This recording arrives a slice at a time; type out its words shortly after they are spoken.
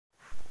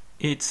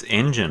It's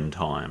engine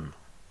time.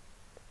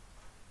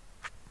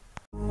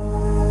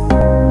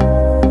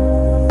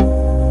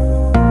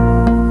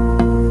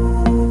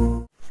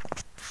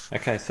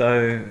 Okay,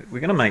 so we're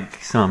going to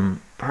make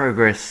some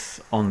progress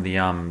on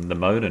the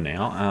motor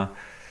now.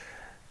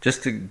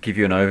 Just to give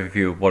you an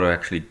overview of what I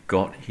actually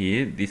got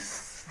here, the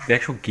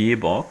actual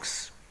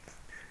gearbox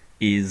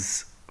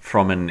is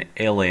from an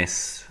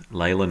LS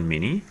Leyland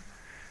Mini.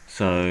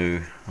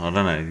 So I don't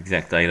know the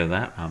exact date of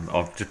that.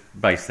 I've just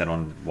based that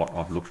on what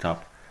I've looked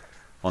up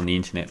on the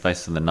internet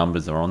based on the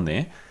numbers that are on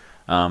there.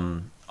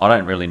 I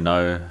don't really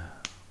know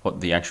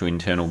what the actual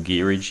internal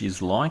gearage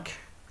is like.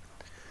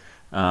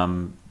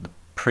 The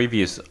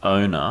previous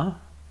owner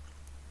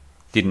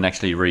didn't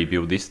actually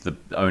rebuild this, the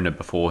owner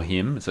before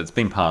him, so it's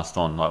been passed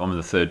on. Like, I'm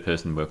the third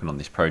person working on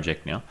this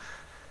project now.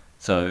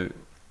 So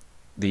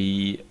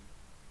the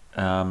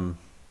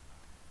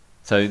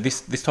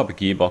this type of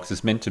gearbox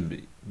is meant to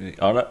be,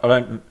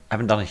 I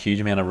haven't done a huge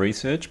amount of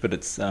research, but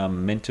it's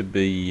meant to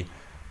be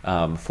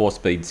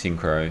 4-speed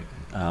synchro.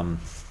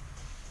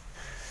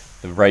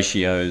 The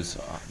ratios,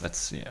 I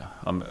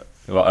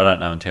don't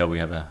know until we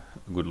have a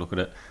good look at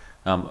it.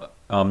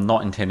 I'm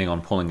not intending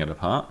on pulling it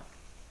apart.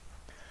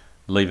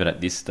 Leave it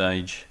at this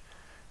stage.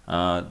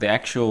 The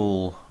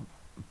actual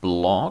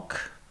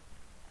block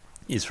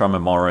is from a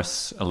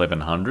Morris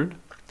 1100,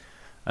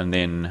 and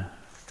then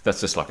that's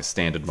just like a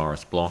standard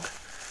Morris block.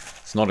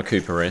 It's not a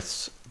Cooper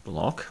S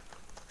block.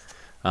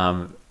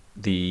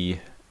 The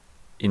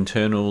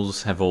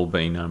internals have all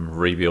been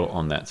rebuilt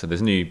on that, so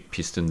there's new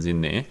pistons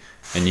in there,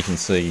 and you can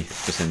see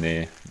just in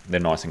there they're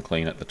nice and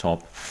clean at the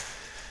top.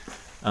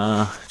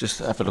 Just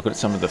have a look at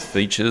some of the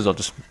features. I'll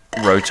just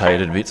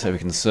rotate it a bit so we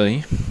can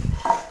see.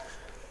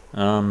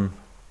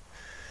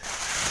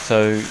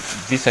 So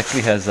this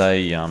actually has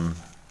a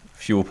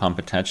fuel pump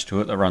attached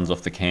to it that runs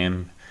off the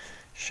cam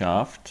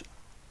shaft,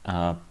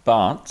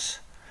 but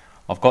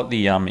I've got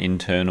the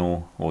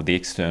internal or the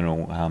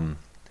external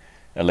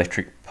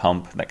electric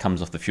pump that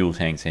comes off the fuel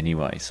tanks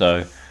anyway,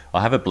 so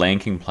I have a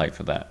blanking plate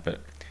for that. But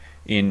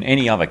in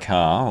any other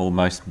car, or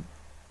most,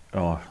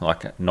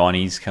 like a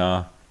 90s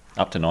car,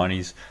 up to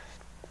 90s,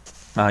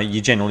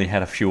 you generally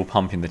had a fuel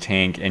pump in the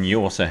tank, and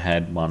you also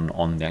had one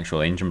on the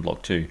actual engine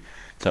block too.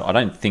 So I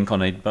don't think I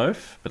need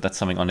both, but that's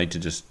something I need to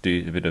just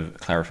do a bit of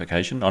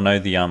clarification. I know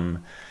the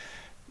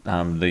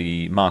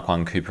Mark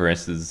 1 Cooper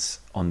S's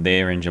on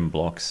their engine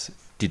blocks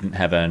didn't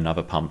have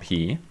another pump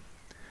here.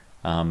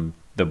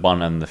 The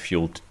one and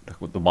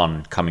the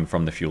one coming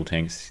from the fuel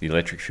tanks, the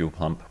electric fuel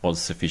pump,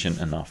 was sufficient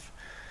enough.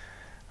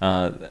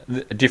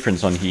 The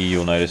difference on here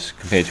you'll notice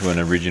compared to an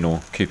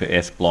original Cooper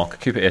S block.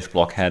 Cooper S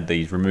block had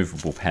these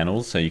removable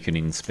panels so you can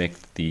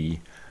inspect the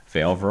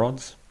valve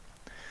rods.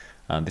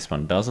 This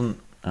one doesn't.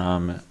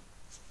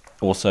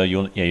 Also,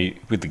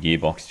 with the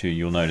gearbox too,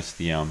 you'll notice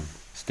the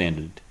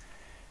standard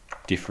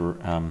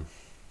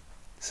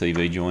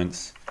CV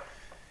joints.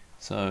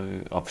 So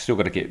I've still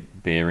got to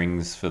get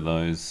bearings for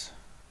those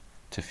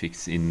to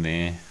fix in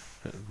there,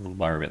 but we'll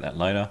worry about that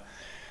later.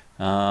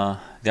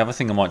 The other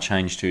thing I might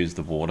change to is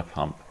the water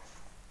pump.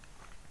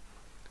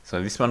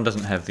 So this one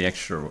doesn't have the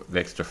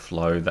extra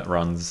flow that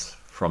runs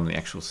from the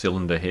actual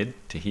cylinder head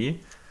to here,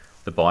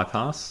 the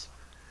bypass.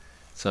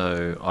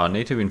 So I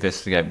need to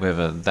investigate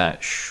whether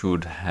that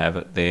should have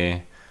it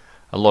there.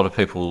 A lot of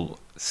people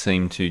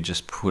seem to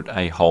just put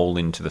a hole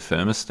into the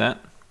thermostat,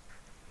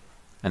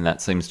 and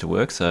that seems to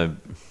work, so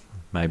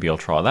maybe I'll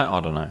try that, I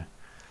don't know.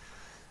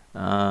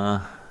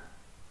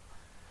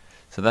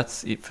 So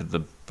that's it for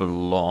the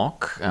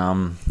block.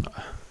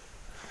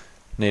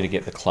 Need to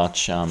get the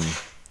clutch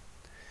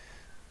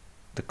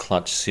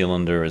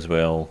cylinder as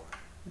well,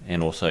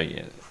 and also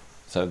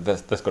so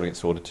that's got to get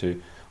sorted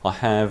too. I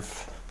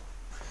have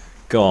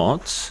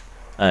got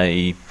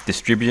a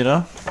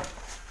distributor.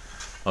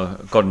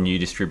 I've got a new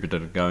distributor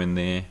to go in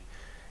there,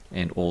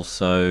 and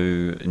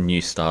also a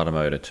new starter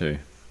motor too.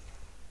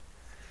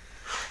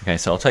 Okay,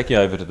 so I'll take you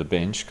over to the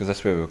bench because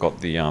that's where we've got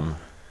the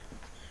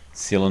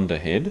cylinder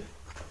head.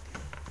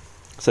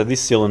 So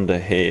this cylinder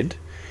head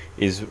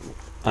is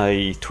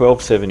a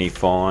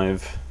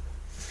 1275,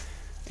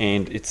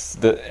 and it's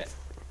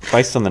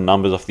based on the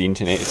numbers off the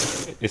internet,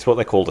 it's what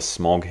they call the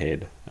smog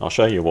head. I'll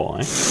show you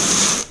why.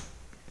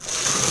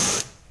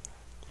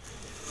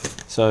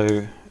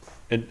 So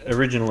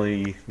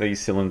originally these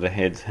cylinder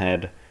heads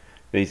had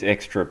these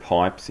extra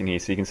pipes in here,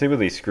 so you can see where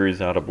these screws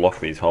are to block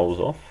these holes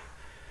off.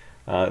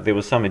 There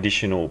was some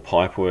additional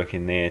pipe work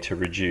in there to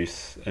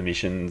reduce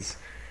emissions.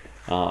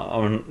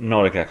 I'm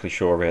not exactly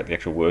sure about the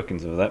actual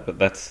workings of that, but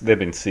they've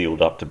been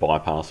sealed up to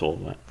bypass all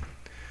of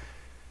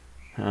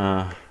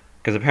that.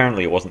 Because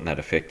apparently it wasn't that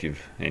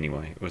effective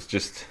anyway. It was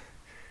just,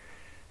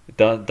 it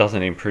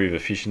doesn't improve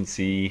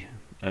efficiency.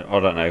 I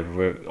don't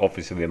know,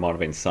 obviously there might have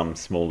been some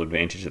small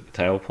advantage at the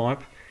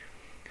tailpipe.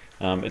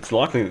 It's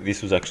likely that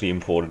this was actually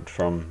imported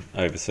from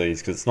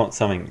overseas, because it's not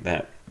something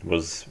that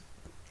was,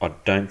 I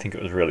don't think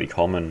it was really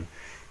common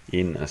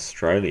in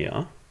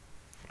Australia,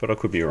 but I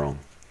could be wrong.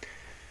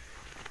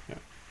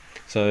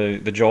 So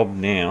the job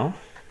now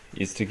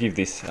is to give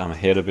this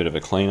head a bit of a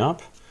clean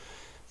up.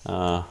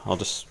 I'll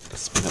just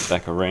spin it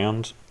back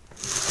around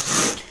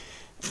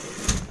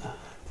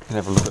and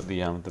have a look at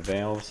the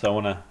valves. So I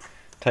want to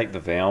take the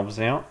valves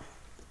out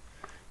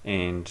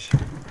and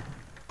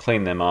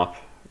clean them up,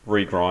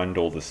 regrind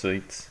all the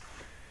seats.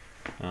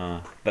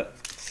 That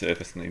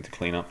surface needs to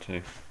clean up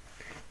to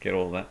get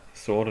all that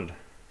sorted.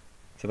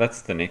 So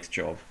that's the next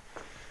job.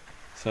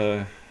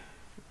 So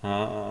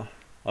I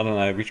don't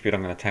know which bit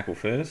I'm going to tackle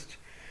first.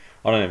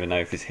 I don't even know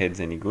if this head's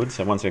any good.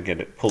 So once I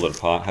get it, pull it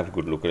apart, have a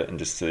good look at it, and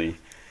just see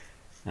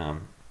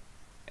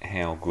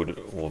how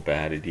good or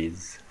bad it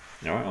is.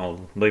 All right,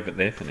 I'll leave it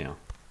there for now.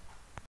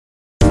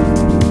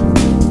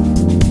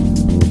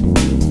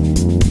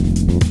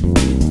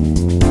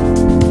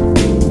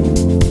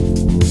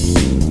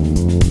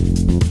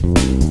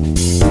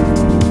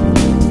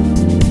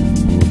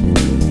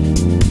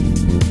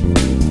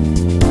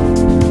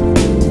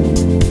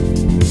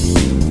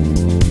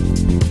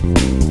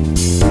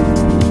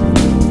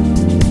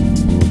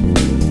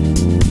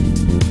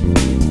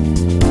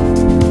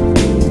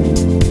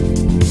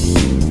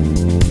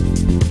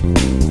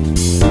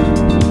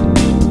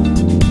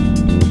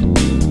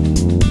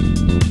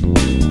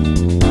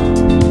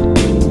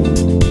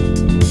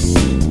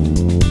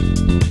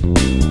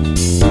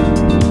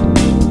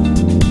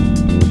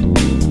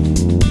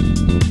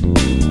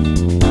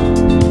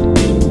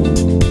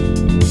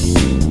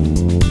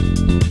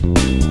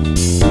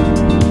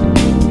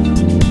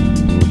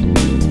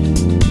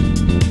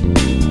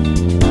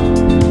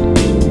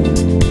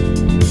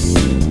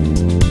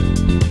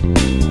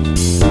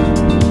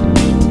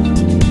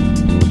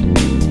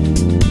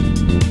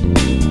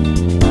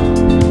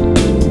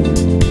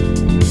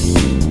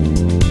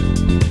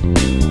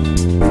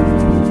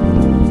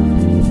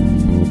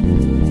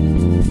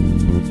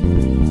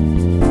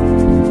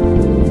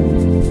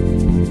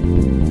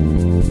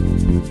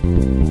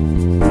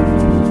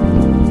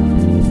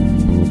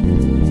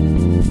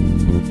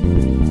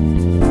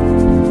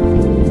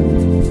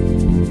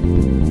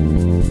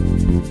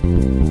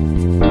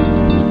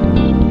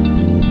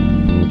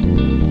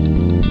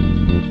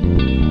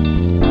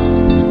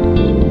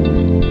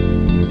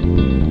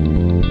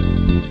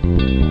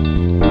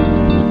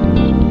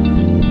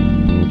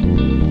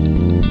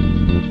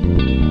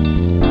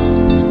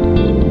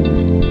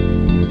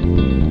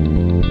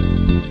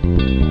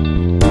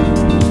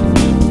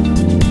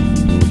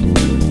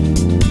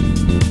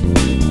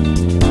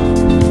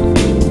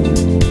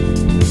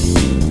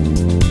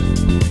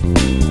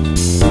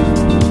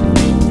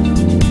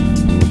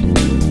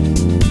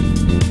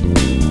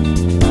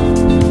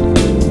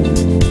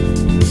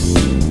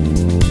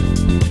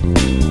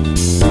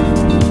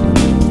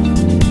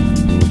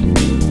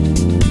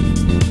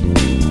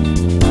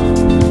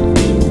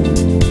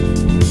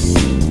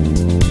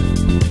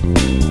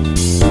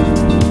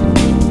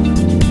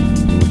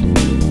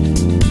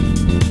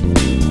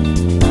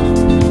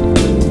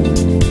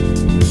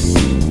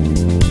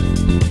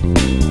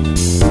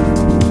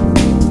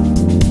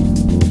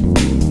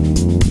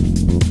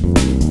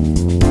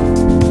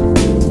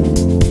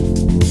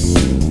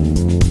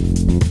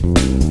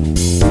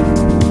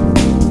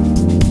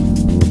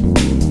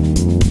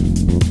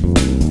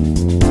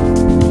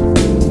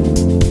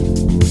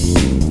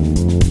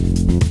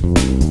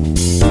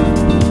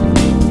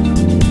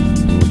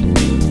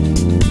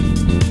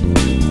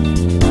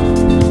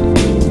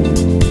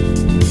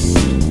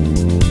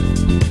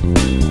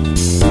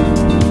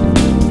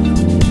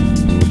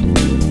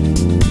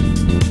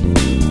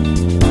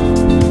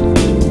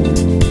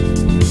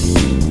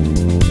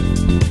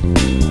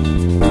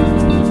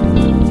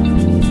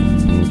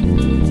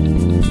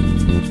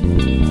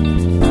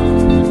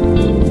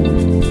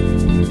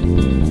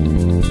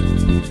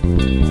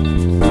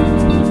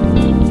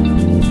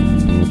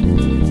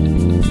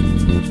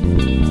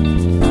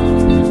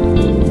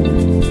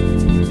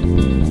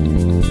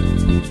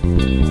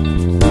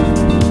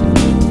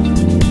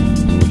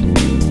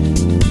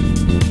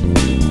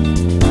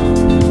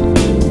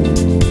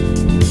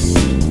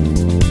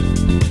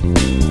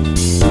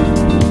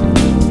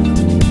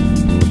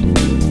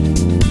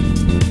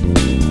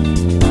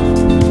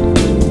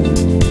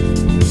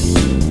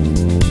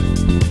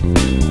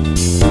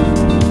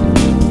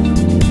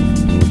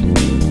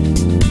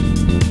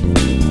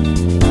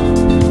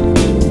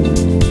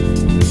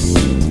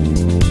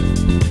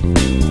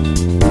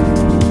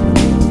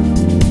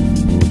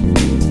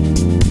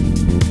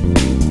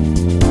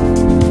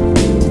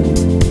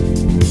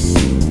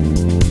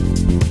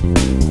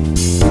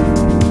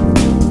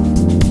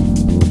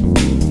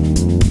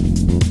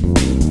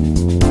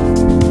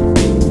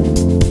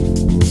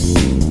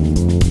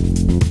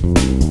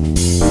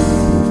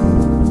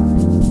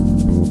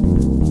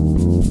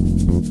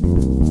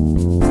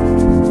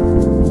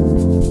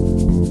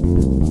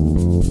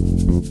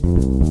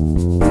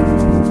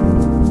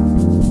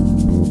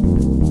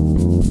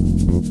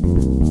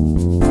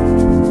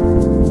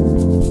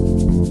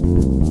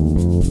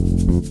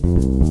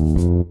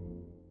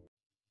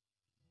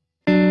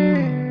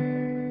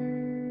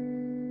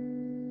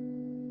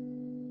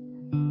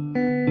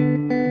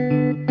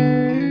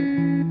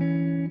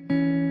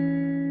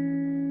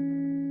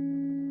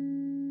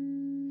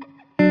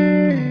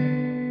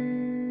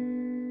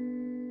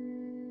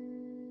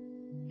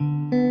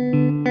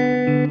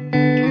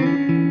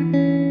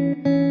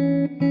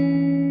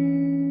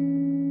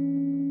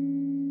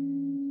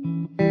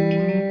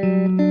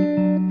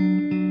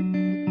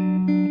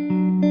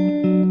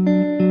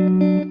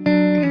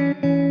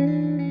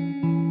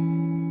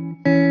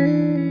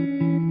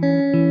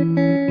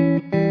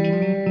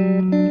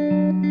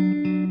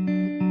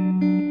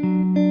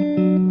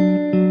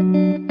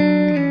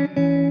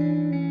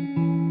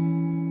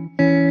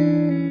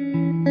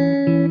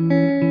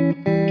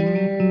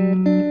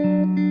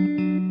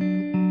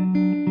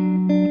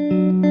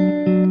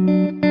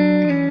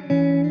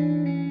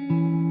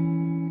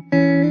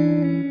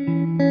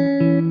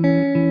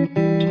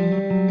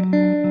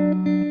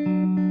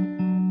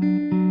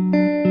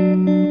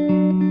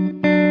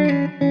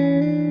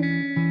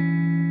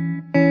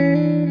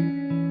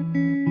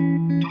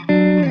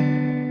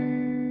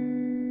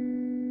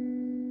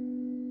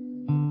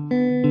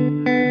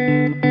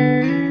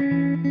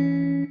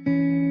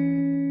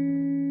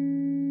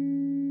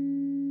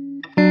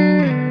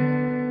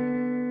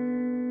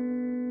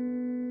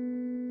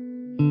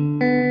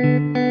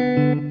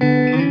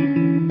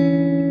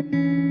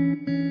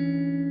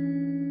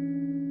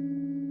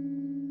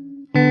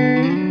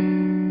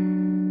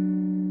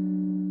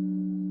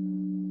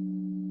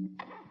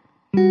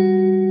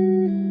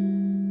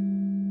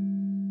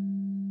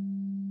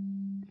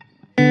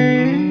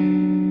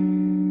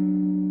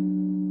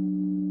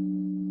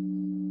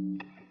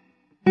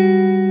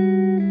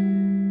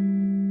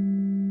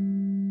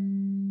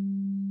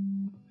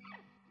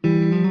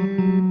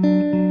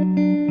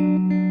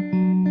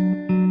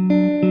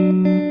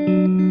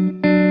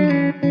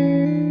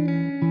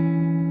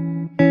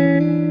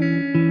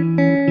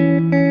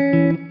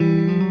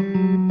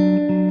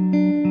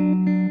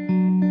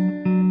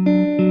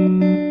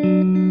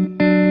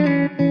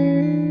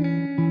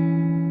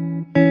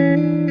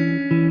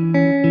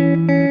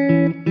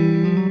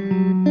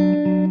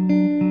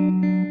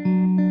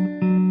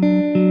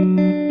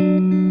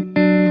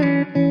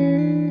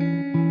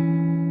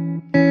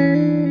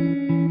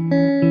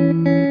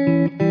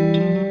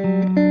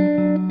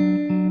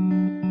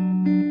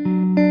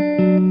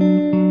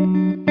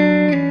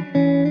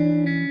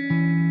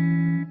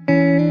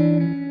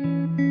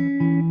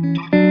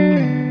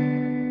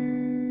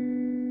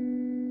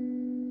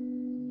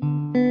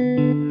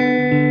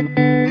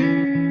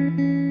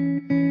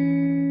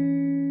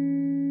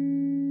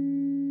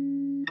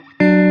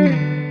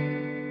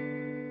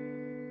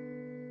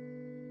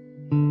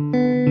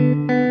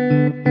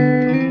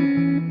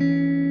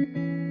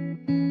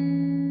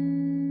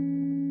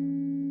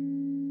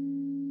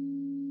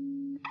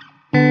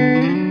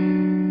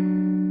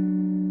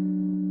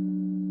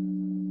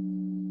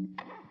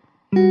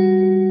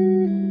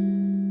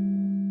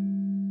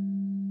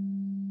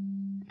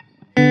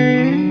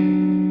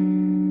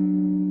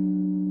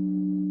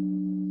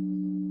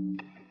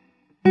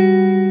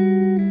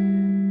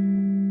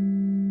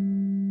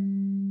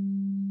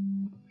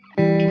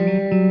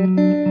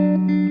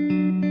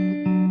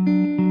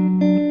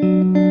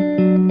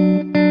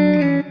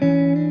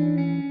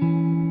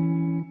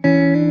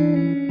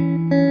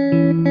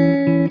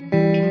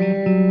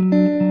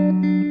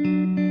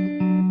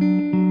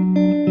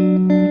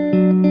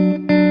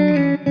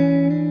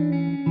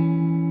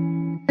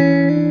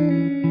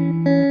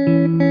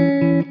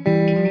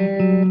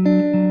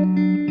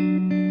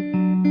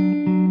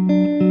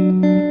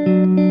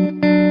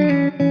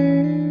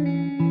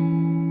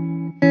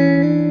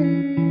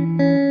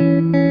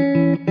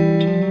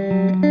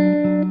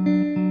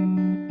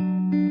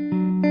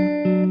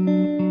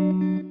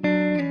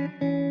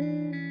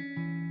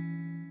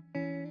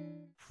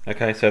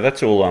 Okay, so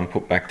that's all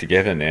put back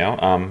together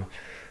now.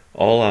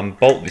 I'll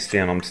bolt this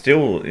down. I'm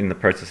still in the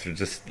process of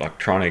just like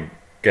trying to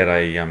get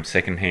a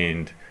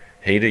second-hand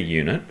heater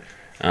unit,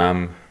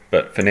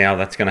 but for now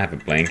that's going to have a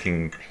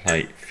blanking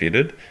plate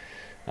fitted.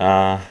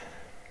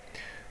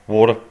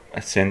 Water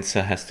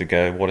sensor has to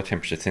go, water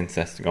temperature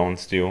sensor has to go on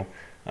still,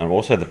 and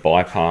also the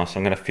bypass.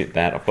 I'm going to fit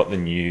that. I've got the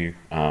new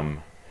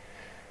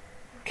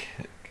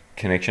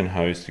connection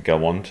hose to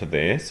go onto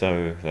there,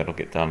 so that'll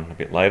get done a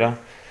bit later.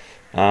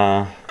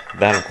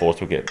 That of course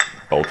will get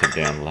bolted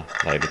down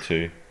later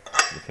too,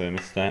 the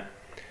thermostat.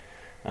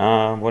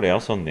 What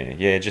else on there?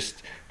 Yeah,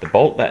 just the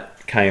bolt that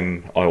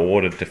I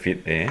ordered to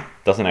fit there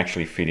doesn't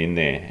actually fit in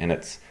there, and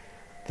it's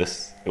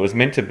this. It was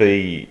meant to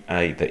be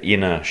the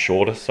inner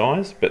shorter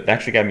size, but they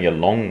actually gave me a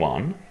long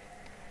one,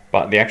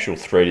 but the actual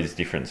thread is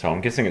different, so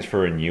I'm guessing it's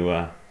for a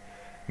newer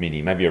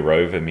Mini, maybe a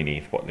Rover Mini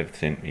is what they've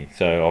sent me.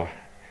 So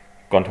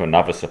I've gone to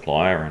another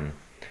supplier and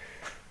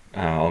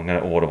I'm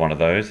going to order one of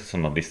those. It's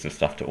on the list of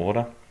stuff to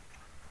order.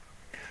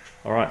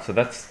 Alright, so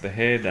that's the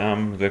head.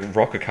 The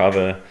rocker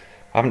cover,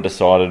 I haven't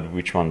decided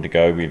which one to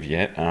go with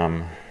yet,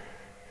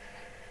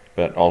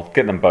 but I'll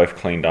get them both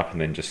cleaned up and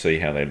then just see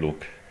how they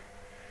look.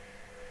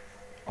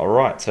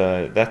 Alright,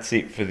 so that's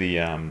it for the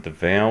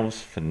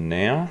valves for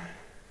now.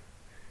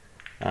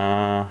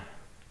 The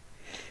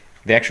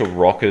actual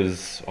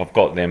rockers, I've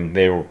got them,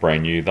 they're all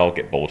brand new. They'll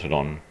get bolted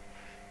on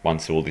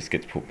once all this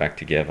gets put back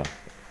together.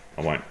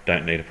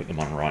 Don't need to put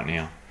them on right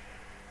now.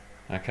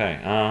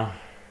 Okay,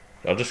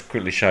 I'll just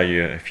quickly show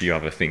you a few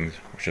other things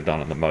which I've done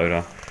on the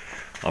motor.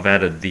 I've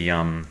added the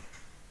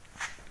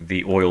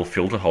oil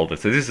filter holder.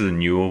 So this is a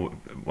newer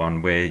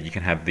one where you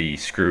can have the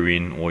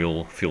screw-in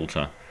oil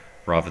filter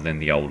rather than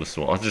the older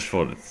sort. I just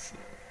thought it's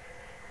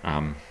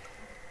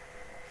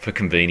for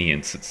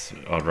convenience.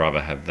 I'd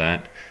rather have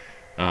that.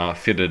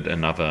 Fitted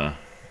another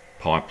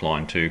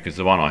pipeline too, because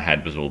the one I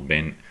had was all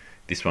bent.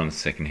 This one's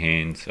second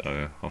hand,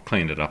 so I've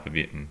cleaned it up a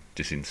bit and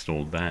just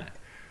installed that.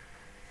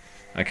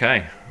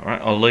 Okay,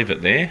 alright, I'll leave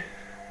it there.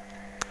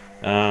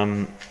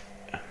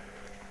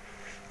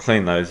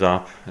 Clean those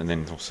up and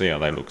then we'll see how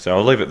they look. So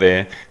I'll leave it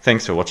there.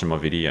 Thanks for watching my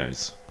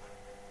videos.